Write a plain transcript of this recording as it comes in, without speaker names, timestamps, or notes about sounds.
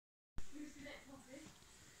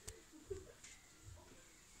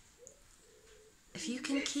If you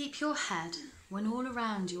can keep your head when all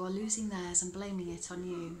around you are losing theirs and blaming it on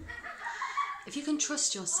you. If you can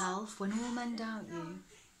trust yourself when all men doubt you,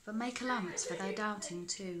 but make allowance for their doubting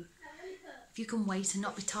too. If you can wait and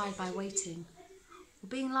not be tired by waiting, or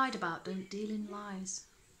being lied about, don't deal in lies.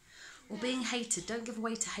 Or being hated, don't give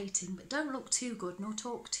way to hating, but don't look too good nor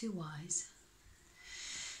talk too wise.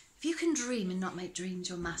 If you can dream and not make dreams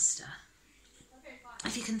your master,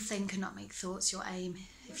 if you can think and not make thoughts your aim,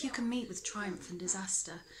 if you can meet with triumph and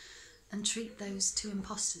disaster and treat those two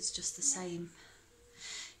impostors just the same,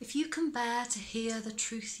 if you can bear to hear the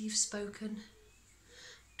truth you've spoken,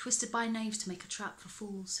 twisted by knaves to make a trap for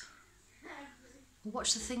fools, or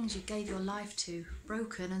watch the things you gave your life to,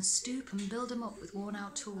 broken, and stoop and build them up with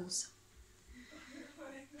worn-out tools.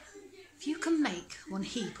 If you can make one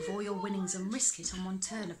heap of all your winnings and risk it on one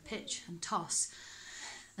turn of pitch and toss,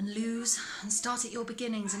 and lose and start at your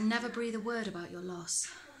beginnings and never breathe a word about your loss.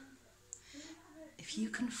 If you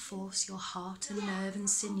can force your heart and nerve and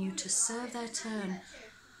sinew to serve their turn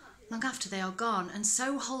long after they are gone, and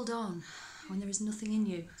so hold on when there is nothing in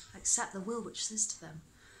you except the will which says to them,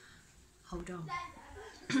 hold on.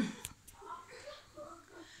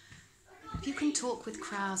 If you can talk with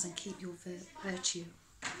crowds and keep your virtue,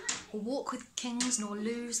 or walk with kings nor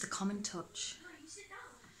lose the common touch,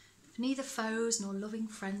 if neither foes nor loving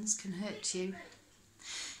friends can hurt you,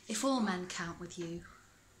 if all men count with you,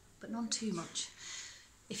 but none too much,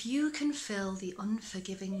 if you can fill the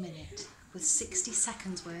unforgiving minute with 60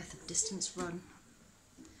 seconds worth of distance run,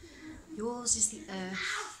 yours is the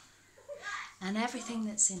earth and everything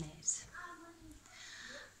that's in it.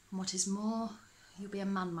 And what is more, you'll be a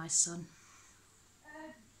man, my son.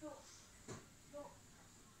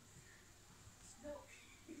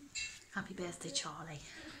 Happy birthday, Charlie.